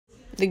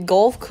The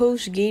Gulf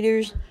Coast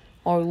Gators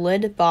are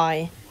led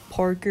by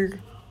Parker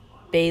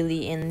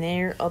Bailey, and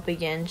they're up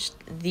against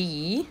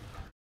the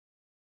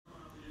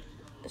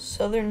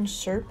Southern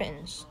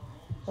Serpents,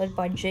 led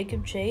by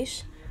Jacob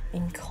Chase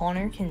and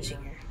Connor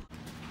Kinzinger.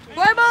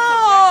 Play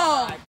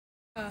ball!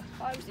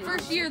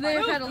 First year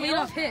they've had a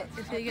leadoff hit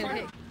if they get a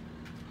hit.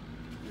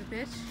 The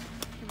pitch.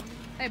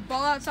 Hey,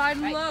 ball outside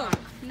and low.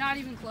 Not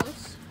even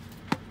close.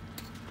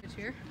 Pitch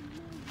here.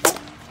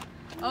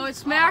 Oh, it's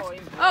smacked.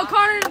 Oh,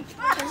 Connor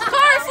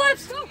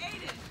slips.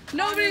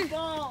 Nobody.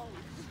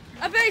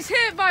 A base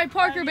hit by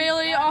Parker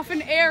Bailey off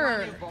an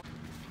error.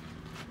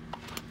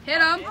 Hit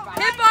him.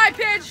 Hit by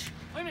pitch.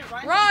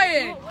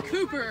 Ryan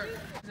Cooper.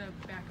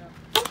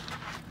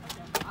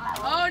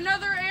 Oh,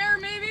 another error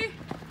maybe.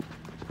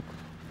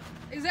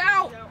 Is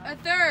out at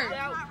third.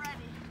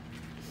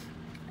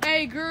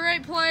 Hey,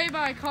 great play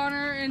by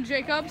Connor and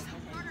Jacob.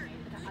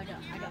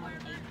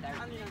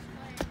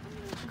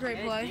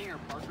 Great play.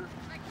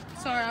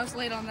 Sorry, I was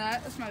late on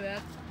that. That's my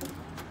bad.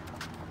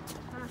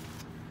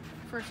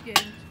 First game,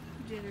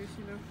 Gators,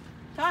 you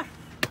know.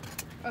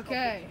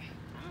 Okay.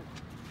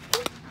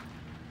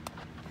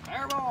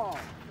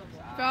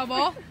 Foul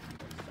ball.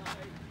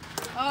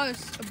 Oh,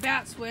 it's a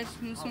bat switch.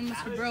 This one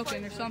must be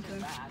broken or something.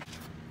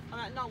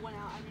 Not one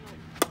out.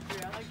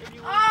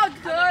 Oh,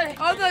 good.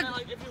 Oh,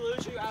 If you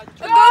lose, you're out.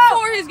 Go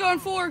for. He's going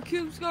for.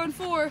 Coop's going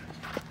for.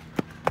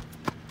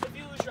 If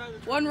you lose, you're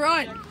out. One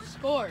run.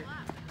 Scored.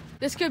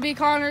 This could be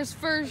Connor's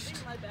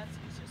first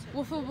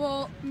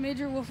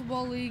major wiffle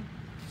ball league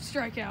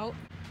strikeout.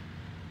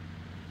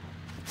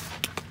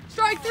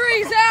 Strike three,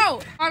 he's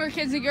out. Connor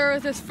Kinzinger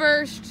with his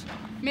first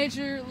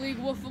major league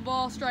wiffle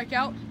ball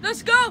strikeout.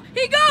 Let's go.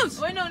 He goes.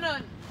 Wait, no.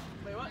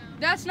 Wait, what?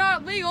 That's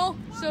not legal,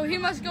 so he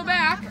must go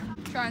back.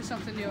 Trying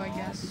something new, I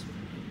guess.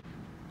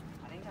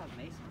 I think that was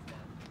Mason's dad.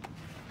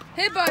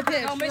 Hit by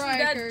pitch. No, Mason's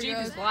dad, Jake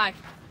is black.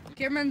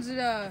 Cameron's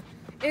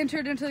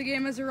entered into the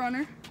game as a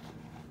runner.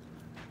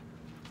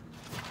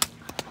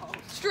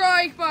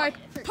 Strike by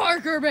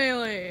Parker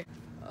Bailey.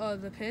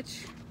 The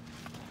pitch.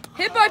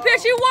 Hit by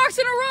pitch. He walks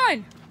in a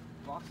run.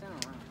 Walks in a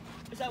run.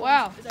 Is that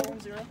Wow. Is that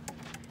 1-0?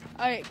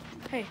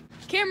 Hey,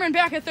 Cameron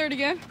back at third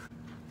again.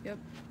 Yep.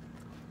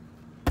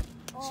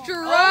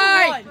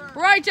 Strike. Oh,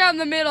 Right down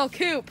the middle.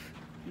 Coop.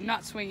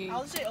 Not swinging.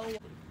 I'll say 0-1.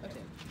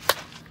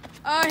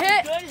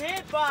 Hit. Good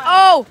hit by.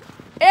 Oh,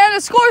 and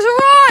it scores a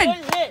run.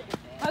 Good hit.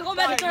 I'm going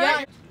back to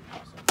third.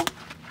 Yeah.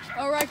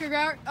 Oh, Riker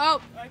Grout. Oh,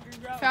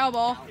 foul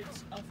ball.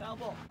 It's a foul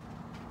ball.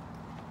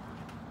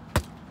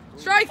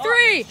 Strike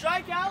three.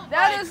 Strike out.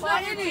 That by is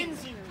not Connor inning.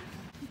 Kinzinger.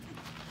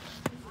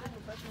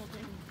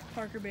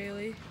 Parker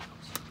Bailey.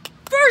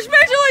 First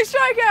major league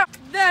strikeout.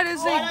 That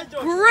is a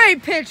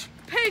great pitch.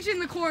 Page in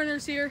the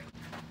corners here.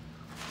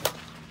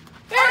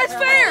 And it's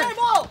fair.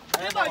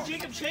 Hit by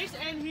Jacob Chase,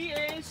 and he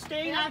is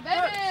staying at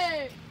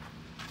first.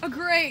 A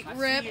great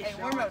rip.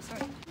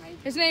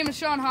 His name is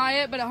Sean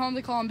Hyatt, but at home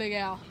they call him Big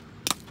Al.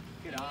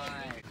 Good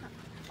eye.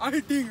 I'm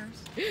dingers.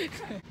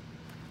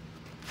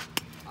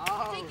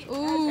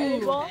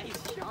 Ooh.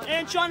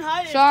 And Sean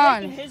Hyatt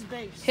Sean. is taking his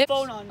base. Hip.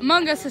 Phone on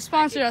Among Us has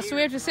sponsored us, so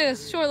we have to say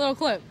this short little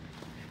clip.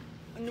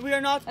 We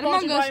are not And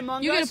Among sponsored Us, by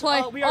Among you Us. get to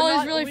play We are all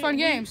not- these really fun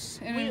we- games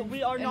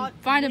we are not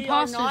find we are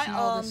imposters not, and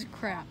all this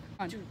crap.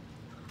 It's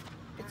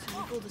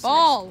illegal to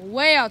Ball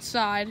way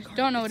outside.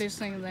 Don't know what he's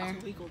thinking there.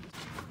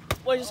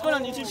 Wait, just going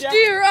on YouTube, Jack?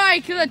 Steer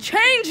right, the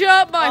change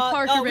up by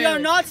Parker Bailey. We are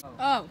not.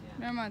 Oh,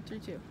 never mind,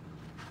 3-2.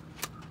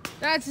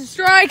 That's a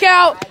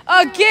strikeout.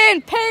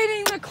 Again,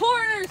 painting the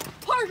corners.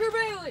 Parker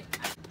Bailey.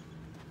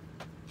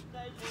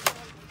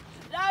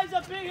 That is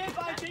a big hit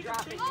by Jacob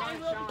Chase. It is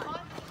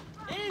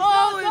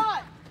Oh, not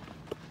caught.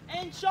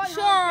 And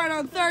Sean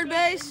on third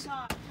base.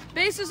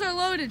 Bases are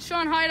loaded.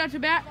 Sean Hyatt out to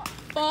bat.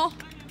 Ball.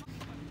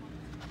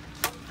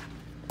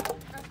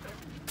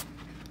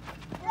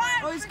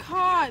 Oh, he's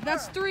caught.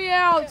 That's 3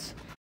 outs.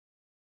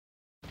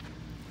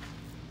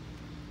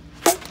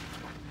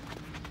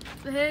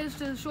 The hit is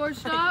to the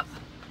shortstop.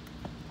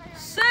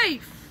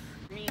 Safe.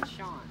 Me and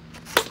Sean.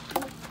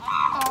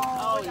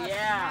 Oh,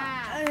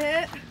 yeah. A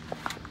hit.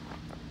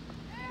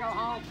 Go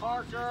home,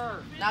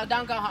 Parker. No,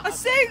 don't go home. A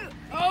sing.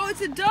 Oh,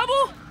 it's a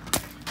double.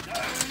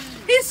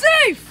 He's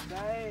safe.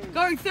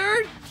 Going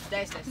third.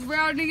 Stay. He's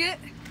rounding it.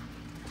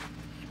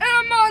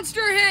 And a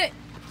monster hit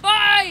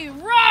by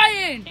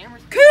Ryan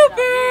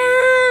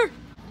Cooper.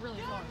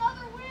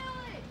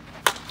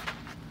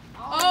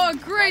 Oh, a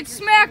great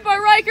smack by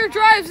Riker.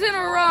 Drives in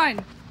a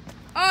run.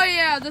 Oh,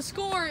 yeah. The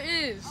score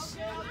is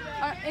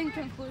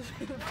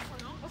inconclusive.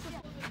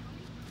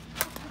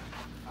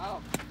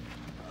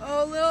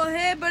 Oh, little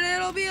hit, but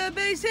it'll be a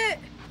base hit.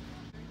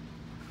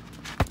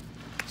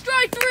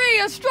 Strike three,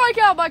 a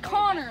strikeout by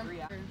Connor.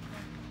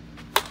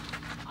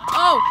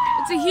 Oh,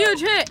 it's a huge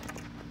hit.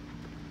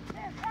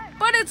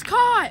 But it's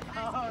caught.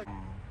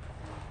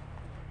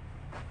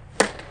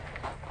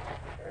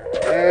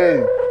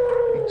 Oh,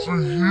 it's a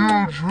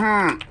huge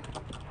hit.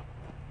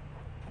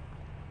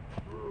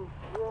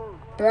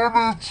 But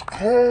it's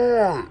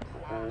caught.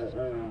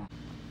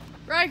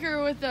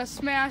 Riker with a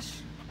smash.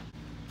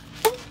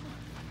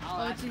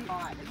 Oh, it's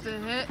a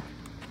hit.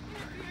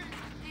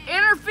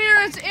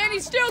 Interference, and he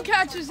still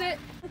catches it.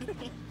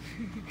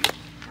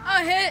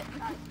 A hit.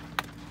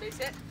 Base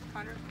hit.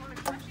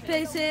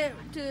 Base hit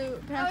to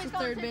pass to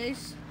third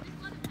base.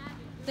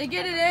 They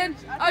get it in.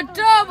 A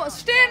double,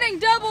 standing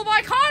double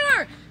by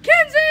Connor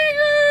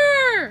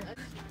Kinzinger.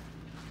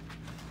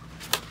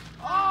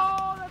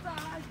 Oh, that's a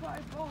high fly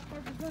ball.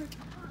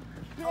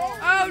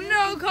 Oh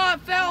no,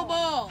 caught foul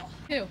ball.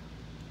 Who? It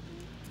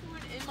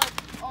went in my.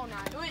 Oh no!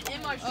 It went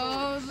in my shoulder.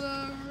 Oh,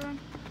 the run.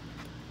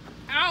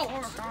 Out.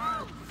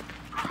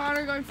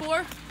 Connor going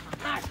for.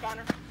 Nice,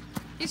 Connor.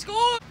 He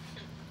scored.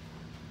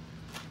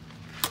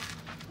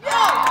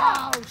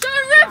 Yeah!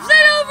 Sean rips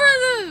it over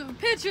the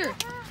pitcher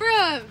for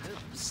a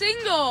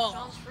single.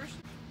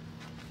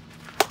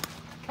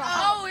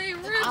 Oh, he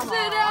rips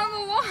it down the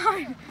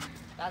line.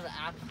 That's an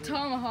absolute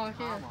Tomahawk,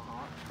 yeah.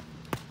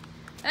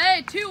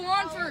 Hey,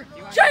 2-1 for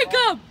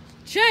Jacob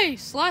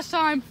Chase. Last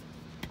time,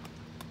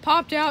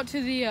 popped out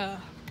to the, I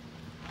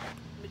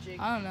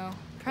don't know.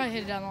 Probably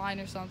hit it down the line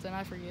or something.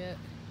 I forget.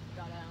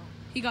 Got out.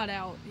 He got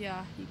out,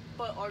 yeah.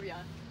 But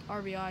RBI.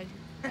 RBI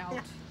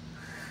out.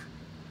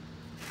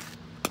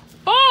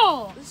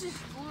 Ball! This is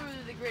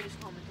literally the greatest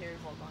commentary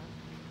of all time.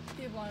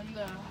 He won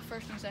the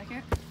first and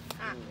second.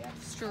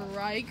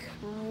 Strike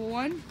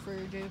one for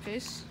Jacob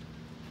Chase.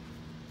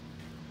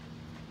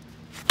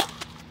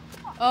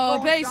 Oh,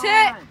 base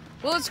hit!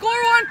 Will it score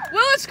one?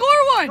 Will it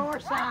score one?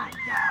 North side.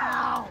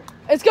 Go.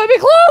 It's gonna be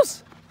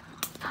close!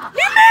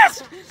 He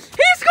missed!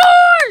 He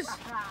scores!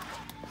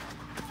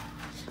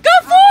 Go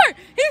for it!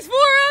 He's 4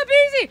 up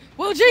easy!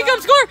 Will Jacob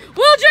score?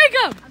 Will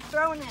Jacob? I'm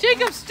throwing it.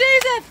 Jacob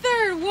stays at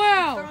third.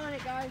 Wow. Throwing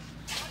it, guys.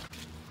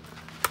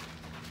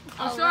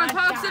 Sean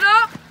pops it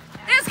up.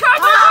 It's caught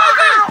by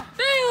Parker!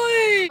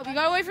 Bailey! You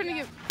gotta wait for him to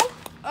get.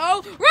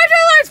 Oh, right to the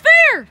line! It's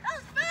fair!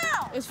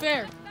 It's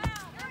fair.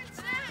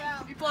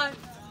 You play.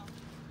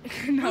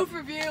 No. Move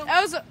review.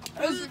 That was,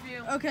 Move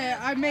review. okay.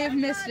 I may have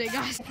missed it,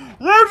 guys. That's fair!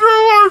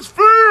 That's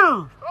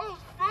foul!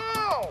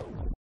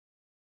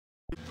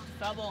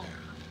 Foul ball.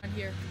 Right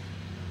here.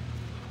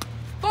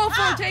 Ball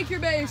four, take your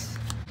base.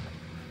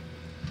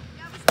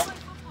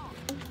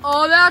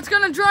 Oh, that's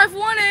gonna drive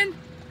one in.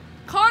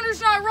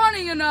 Connor's not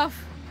running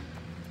enough.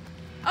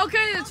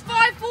 Okay, it's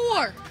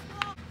 5-4.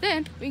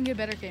 Then we can get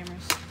better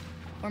cameras.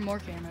 Or more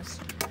cameras.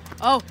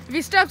 Oh, if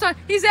he steps on,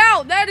 he's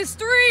out. That is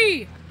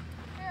 3.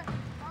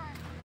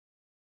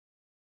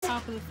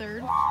 Top of the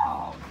third.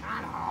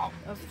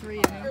 Of 3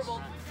 innings.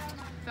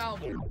 Foul.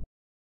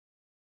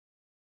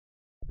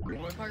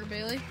 Parker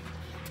Bailey.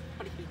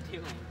 What are you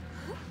doing?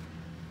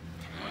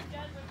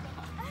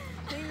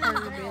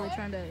 Parker Bailey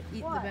trying to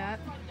eat the bat.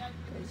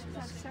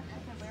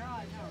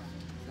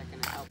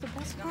 The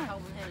best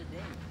part.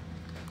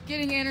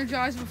 Getting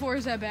energized before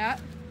his at bat.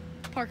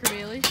 Parker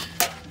Bailey.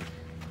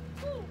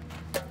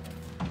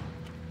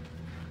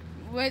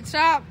 Wait,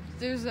 stop.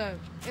 There's a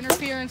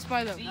interference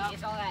by the See,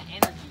 it's all that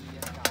energy you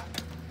just got.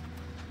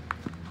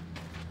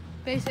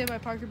 base hit by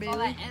Parker It's all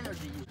Bailey. that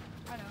energy.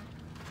 I know.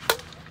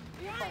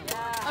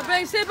 Yeah. A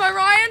base hit by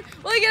Ryan.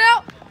 Will he get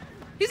out?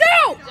 He's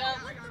out!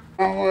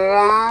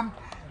 Ryan,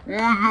 look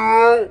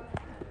out!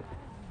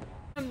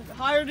 I'm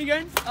hired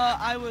again.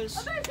 I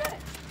was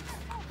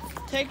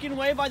taken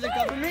away by the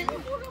government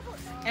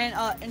and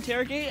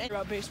interrogated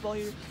about baseball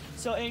here.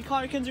 So, and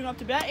Connor Kinzinger up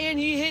to bat, and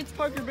he hits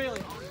Parker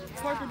Bailey.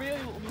 Parker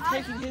Bailey will be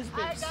taking his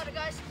base.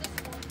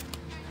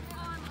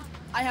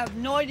 I have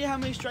no idea how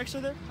many strikes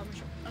are there. How many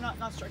strikes?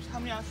 Not strikes. How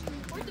many outs?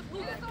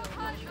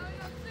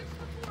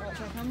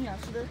 How many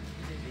outs are there?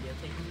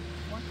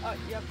 One.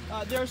 Yep.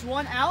 There's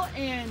 1 out,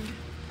 and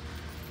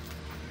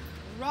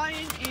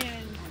Ryan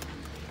and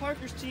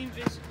Parker's team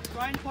is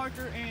Ryan,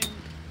 Parker, and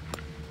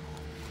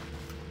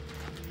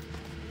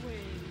wait.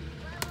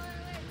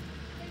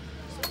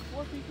 Is there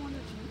 4 people on the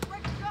team?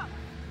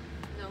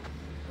 No.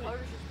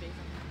 Carter's just base.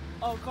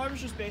 Oh,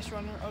 Carter's just base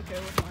runner. Okay,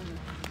 we're fine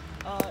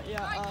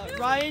then.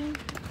 Ryan,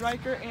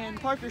 Riker, and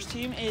Parker's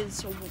team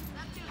is,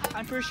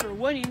 I'm pretty sure,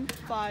 winning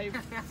 5-3.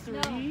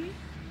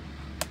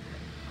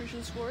 Pretty sure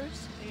the score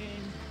is.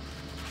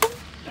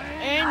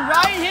 And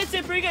Ryan hits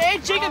it pretty good.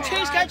 And Jacob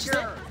Chase catches it.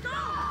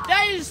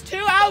 That is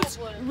 2 outs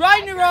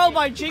right in a row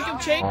by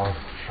Jacob Chase.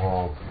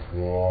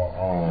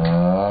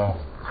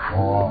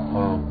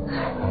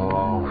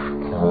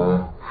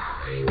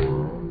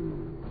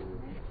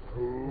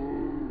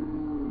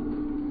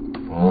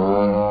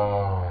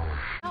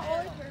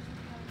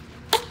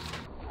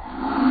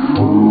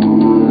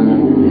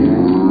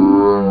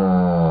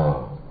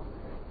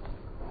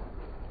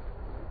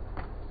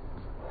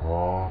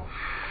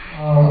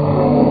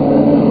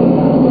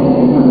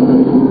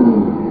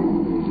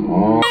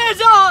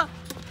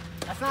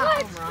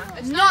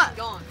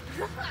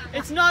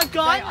 It's not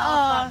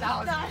gone.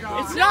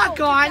 It's not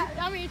gone.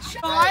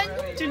 Gone.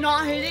 Did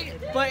not hit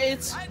it, but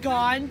it's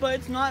gone. But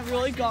it's not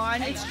really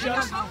gone. It's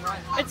just,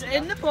 it's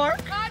in the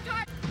park.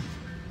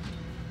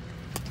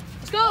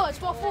 Let's go. It's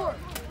ball 4.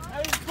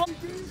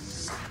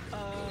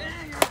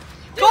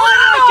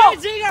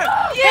 Kinzinger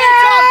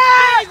hits a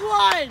big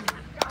one,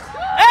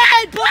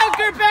 and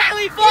Parker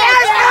Bailey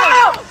falls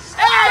down,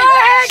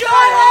 Hey,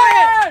 Sean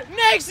Hyatt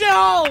makes it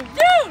home.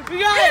 Dude, We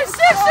got it's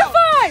it.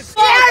 6-5.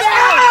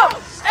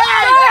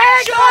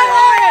 Hey, Sean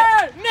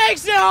Hyatt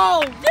makes it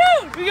home.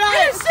 Dude, We got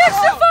it's it.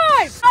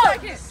 6-5.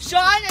 Second.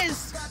 Sean is.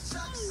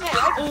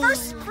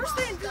 First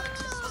thing.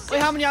 Wait,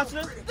 how many outs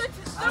are there?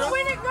 The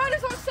winning run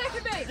is on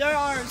second base. There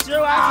are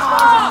 0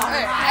 outs.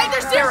 Hey,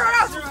 there's 0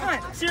 outs. It's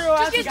fine. 0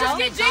 outs. Just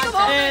get Jacob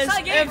home Is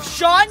inside game. if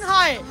Sean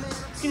Hyatt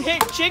can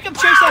hit Jacob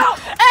Chase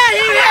and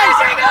he hits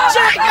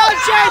Jacob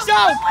Chase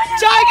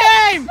tie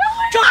game.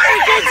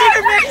 Connor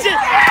Kinzinger makes it,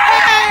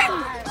 and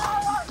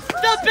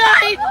the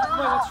bait. Wait,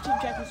 what's your team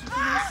captain?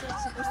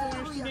 What's the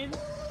winner's team name?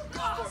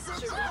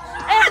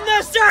 And the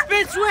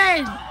Serpents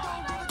win.